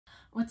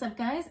What's up,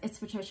 guys? It's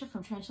Patricia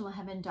from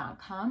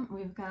tarantulaheaven.com.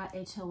 We've got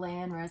a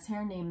Chilean rose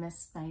hair named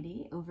Miss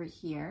Spidey over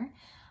here.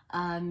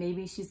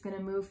 Maybe she's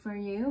gonna move for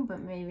you, but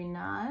maybe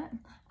not.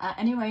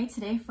 Anyway,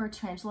 today for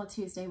Tarantula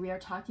Tuesday, we are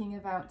talking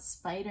about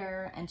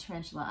spider and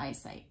tarantula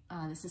eyesight.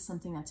 This is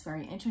something that's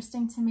very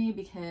interesting to me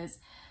because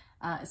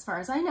as far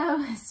as I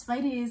know,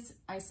 Spidey's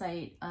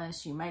eyesight,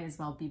 she might as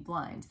well be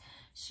blind.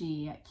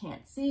 She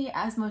can't see,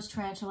 as most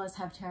tarantulas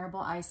have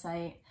terrible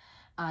eyesight.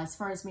 As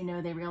far as we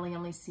know, they really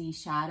only see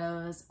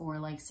shadows or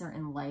like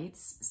certain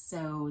lights,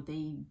 so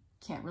they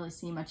can't really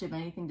see much of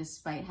anything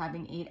despite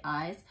having 8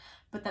 eyes,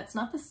 but that's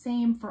not the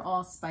same for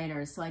all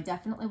spiders, so I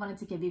definitely wanted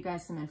to give you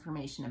guys some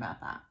information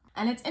about that.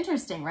 And it's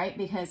interesting, right?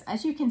 Because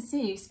as you can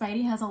see,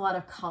 Spidey has a lot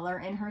of color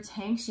in her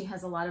tank. She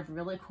has a lot of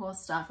really cool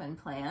stuff and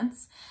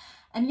plants,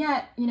 and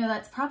yet, you know,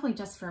 that's probably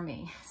just for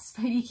me.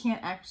 Spidey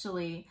can't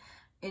actually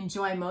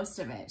enjoy most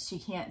of it. She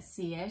can't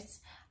see it.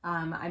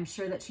 I'm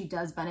sure that she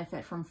does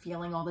benefit from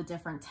feeling all the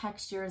different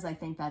textures. I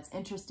think that's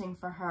interesting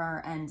for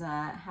her, and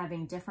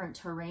having different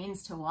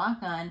terrains to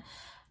walk on,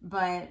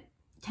 but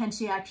can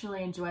she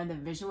actually enjoy the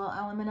visual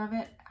element of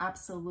it?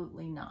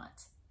 Absolutely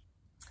not.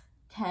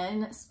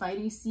 Can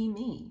Spidey see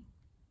me?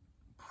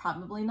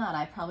 Probably not.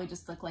 I probably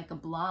just look like a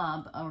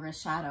blob or a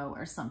shadow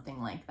or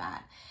something like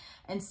that.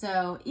 And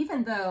so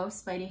even though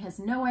Spidey has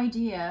no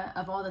idea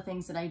of all the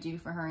things that I do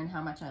for her and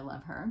how much I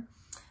love her,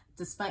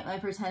 despite my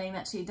pretending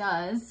that she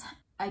does,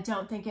 I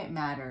don't think it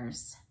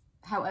matters.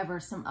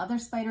 However, some other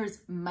spiders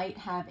might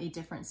have a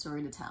different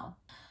story to tell.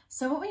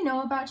 So what we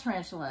know about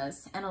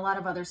tarantulas and a lot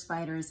of other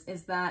spiders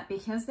is that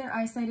because their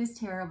eyesight is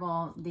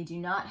terrible, they do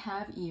not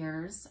have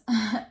ears,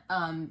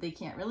 they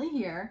can't really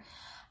hear,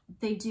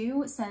 they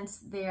do sense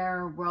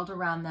their world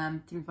around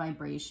them through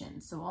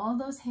vibration. So all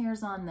those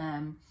hairs on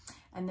them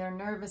and their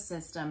nervous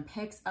system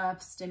picks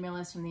up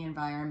stimulus from the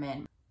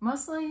environment,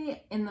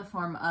 mostly in the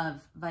form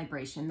of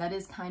vibration. That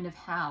is kind of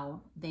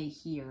how they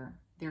hear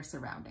their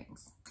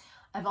surroundings.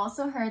 I've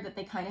also heard that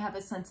they kind of have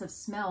a sense of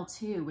smell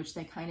too, which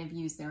they kind of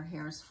use their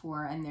hairs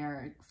for and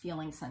their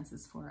feeling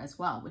senses for as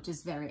well, which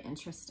is very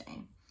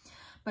interesting.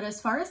 But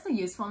as far as the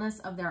usefulness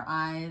of their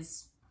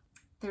eyes,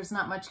 there's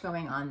not much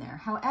going on there.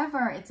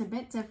 However, it's a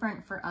bit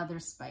different for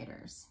other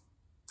spiders.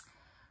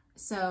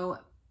 So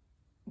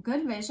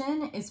good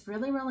vision is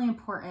really, really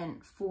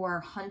important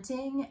for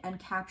hunting and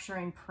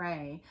capturing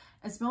prey,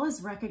 as well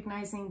as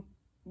recognizing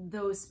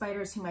those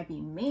spiders who might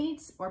be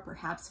mates or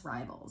perhaps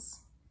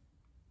rivals.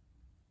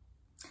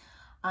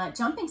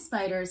 Jumping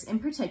spiders in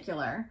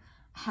particular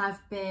have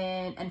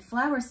been, and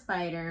flower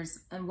spiders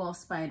and wolf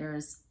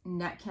spiders,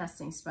 net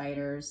casting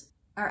spiders,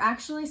 are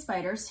actually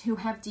spiders who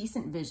have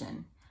decent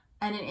vision.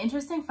 And an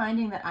interesting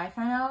finding that I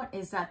found out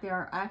is that there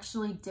are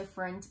actually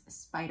different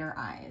spider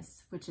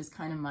eyes, which is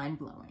kind of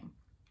mind-blowing.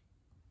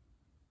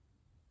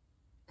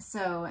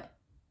 So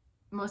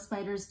most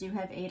spiders do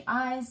have 8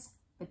 eyes,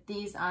 but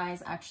these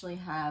eyes actually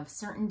have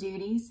certain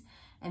duties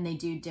and they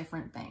do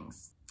different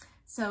things.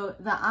 So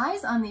the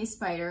eyes on these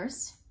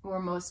spiders, or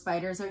most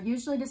spiders, are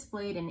usually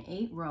displayed in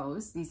 8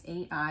 rows, these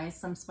 8 eyes.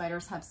 Some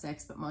spiders have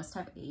 6, but most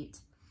have 8.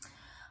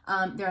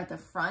 They're at the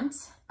front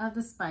of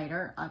the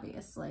spider,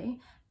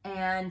 obviously,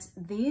 and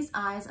these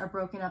eyes are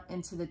broken up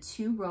into the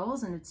 2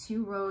 rows, and the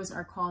 2 rows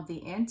are called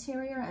the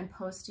anterior and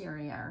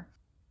posterior.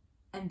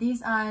 And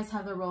these eyes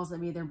have the roles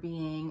of either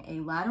being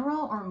a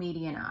lateral or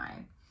median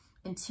eye.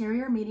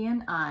 Anterior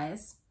median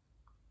eyes,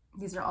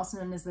 these are also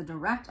known as the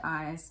direct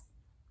eyes,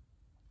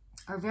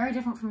 are very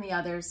different from the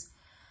others.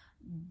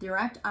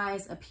 Direct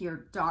eyes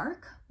appear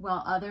dark,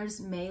 while others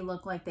may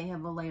look like they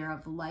have a layer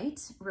of light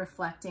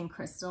reflecting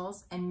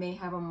crystals and may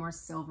have a more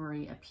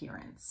silvery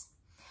appearance.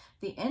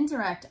 The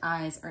indirect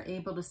eyes are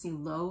able to see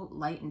low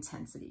light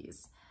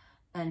intensities,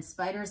 and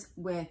spiders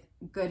with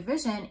good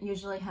vision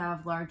usually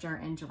have larger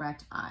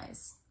indirect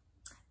eyes.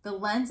 The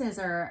lenses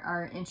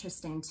are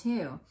interesting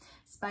too.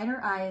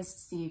 Spider eyes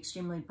see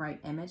extremely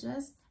bright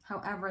images.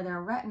 However,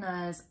 their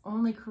retinas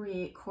only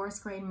create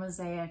coarse-grained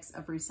mosaics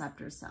of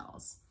receptor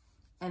cells,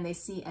 and they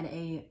see at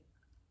a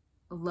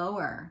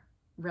lower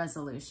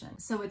resolution.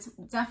 So it's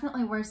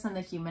definitely worse than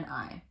the human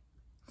eye.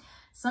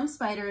 Some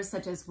spiders,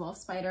 such as wolf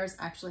spiders,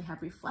 actually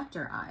have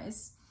reflector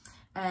eyes,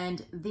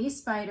 and these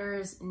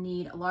spiders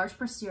need large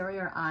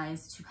posterior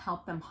eyes to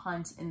help them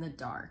hunt in the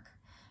dark.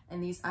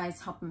 And these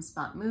eyes help them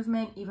spot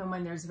movement even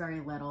when there's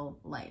very little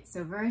light.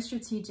 So very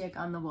strategic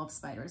on the wolf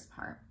spider's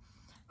part.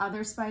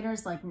 Other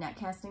spiders, like net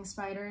casting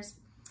spiders,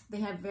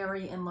 they have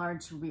very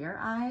enlarged rear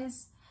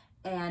eyes,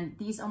 and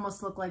these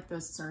almost look like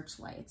those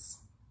searchlights.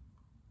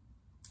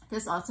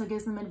 This also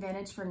gives them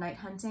advantage for night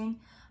hunting.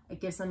 It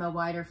gives them a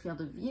wider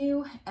field of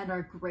view and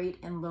are great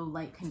in low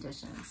light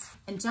conditions.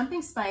 And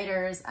jumping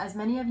spiders, as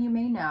many of you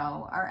may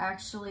know, are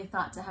actually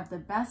thought to have the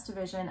best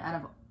vision out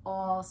of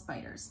all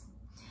spiders.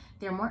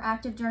 They're more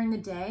active during the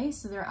day,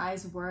 so their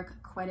eyes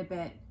work quite a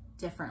bit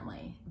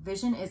differently.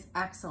 Vision is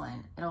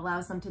excellent. It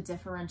allows them to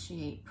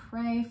differentiate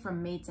prey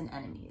from mates and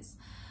enemies.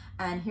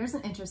 And here's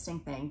an interesting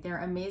thing. Their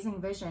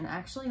amazing vision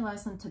actually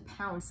allows them to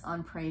pounce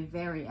on prey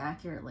very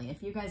accurately.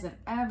 If you guys have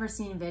ever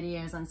seen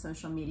videos on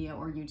social media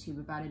or YouTube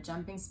about a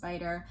jumping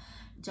spider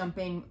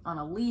jumping on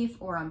a leaf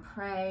or on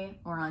prey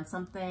or on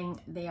something,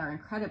 they are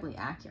incredibly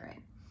accurate.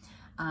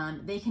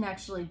 They can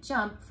actually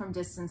jump from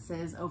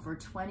distances over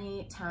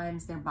 20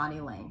 times their body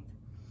length.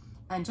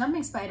 And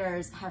jumping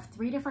spiders have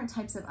 3 different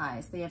types of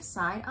eyes. They have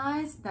side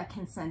eyes that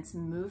can sense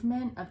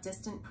movement of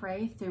distant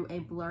prey through a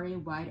blurry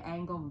wide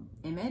angle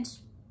image.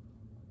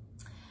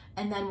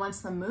 And then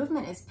once the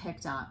movement is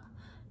picked up,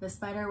 the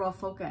spider will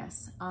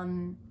focus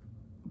on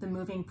the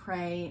moving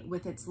prey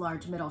with its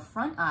large middle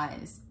front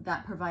eyes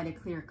that provide a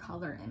clear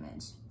color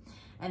image.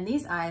 And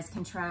these eyes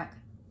can track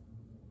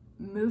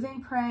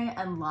moving prey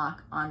and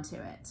lock onto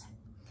it.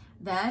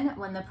 Then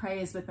when the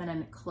prey is within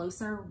a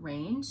closer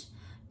range,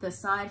 the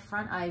side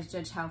front eyes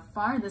judge how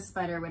far the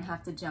spider would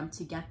have to jump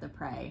to get the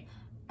prey,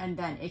 and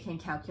then it can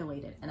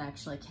calculate it and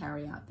actually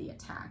carry out the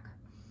attack.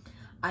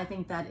 I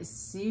think that is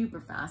super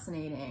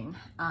fascinating.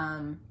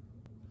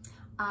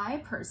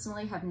 I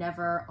personally have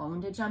never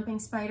owned a jumping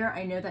spider.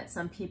 I know that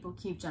some people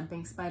keep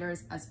jumping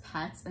spiders as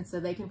pets, and so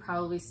they can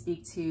probably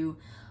speak to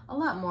a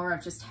lot more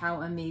of just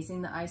how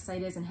amazing the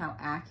eyesight is and how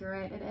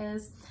accurate it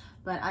is.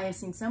 But I have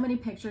seen so many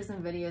pictures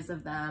and videos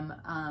of them.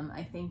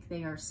 I think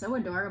they are so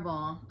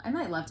adorable. I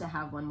might love to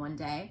have one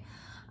day.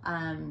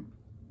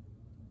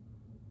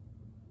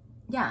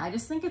 Yeah, I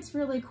just think it's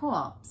really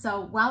cool.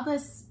 So while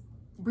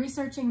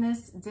researching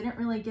this didn't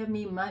really give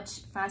me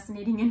much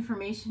fascinating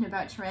information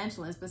about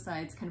tarantulas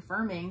besides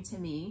confirming to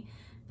me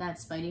that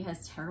Spidey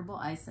has terrible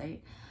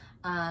eyesight,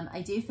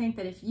 I do think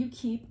that if you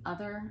keep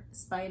other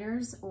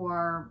spiders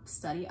or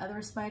study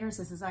other spiders,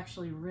 this is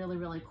actually really,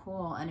 really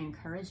cool and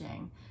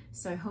encouraging.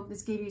 So I hope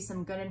this gave you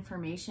some good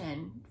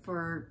information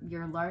for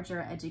your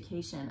larger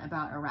education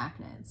about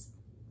arachnids.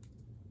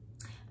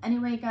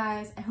 Anyway,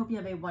 guys, I hope you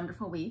have a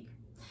wonderful week,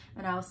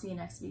 and I will see you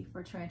next week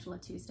for Tarantula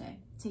Tuesday.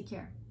 Take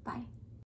care. Bye.